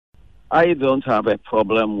I don't have a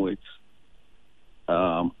problem with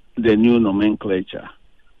the new nomenclature,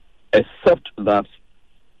 except that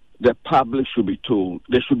the public should be told,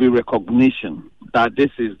 there should be recognition that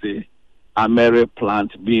this is the AMERI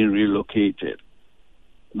plant being relocated.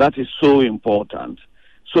 That is so important,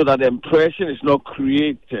 so that the impression is not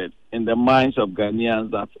created in the minds of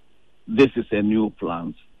Ghanaians that this is a new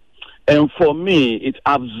plant. And for me, it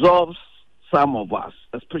absorbs some of us,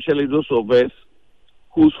 especially those of us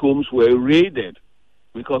whose homes were raided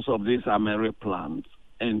because of this AMERI plant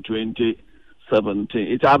in 2017.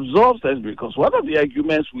 It absorbs us because one of the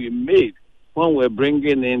arguments we made when we were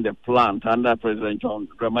bringing in the plant under President John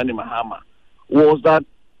Dramani Mahama was that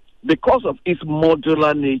because of its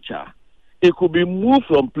modular nature, it could be moved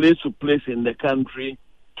from place to place in the country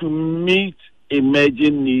to meet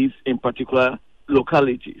emerging needs in particular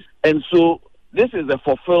localities. And so this is the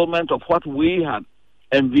fulfillment of what we had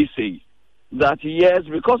envisaged, that yes,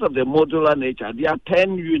 because of the modular nature, there are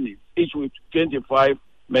 10 units, each with 25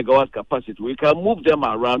 megawatt capacity. We can move them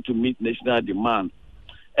around to meet national demand.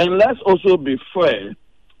 And let's also be fair,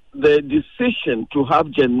 the decision to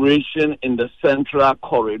have generation in the central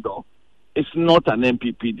corridor is not an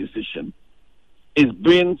MPP decision. It's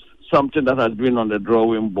been something that has been on the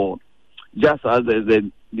drawing board, just as there's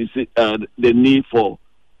the need for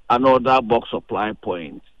another bulk supply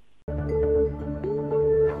point.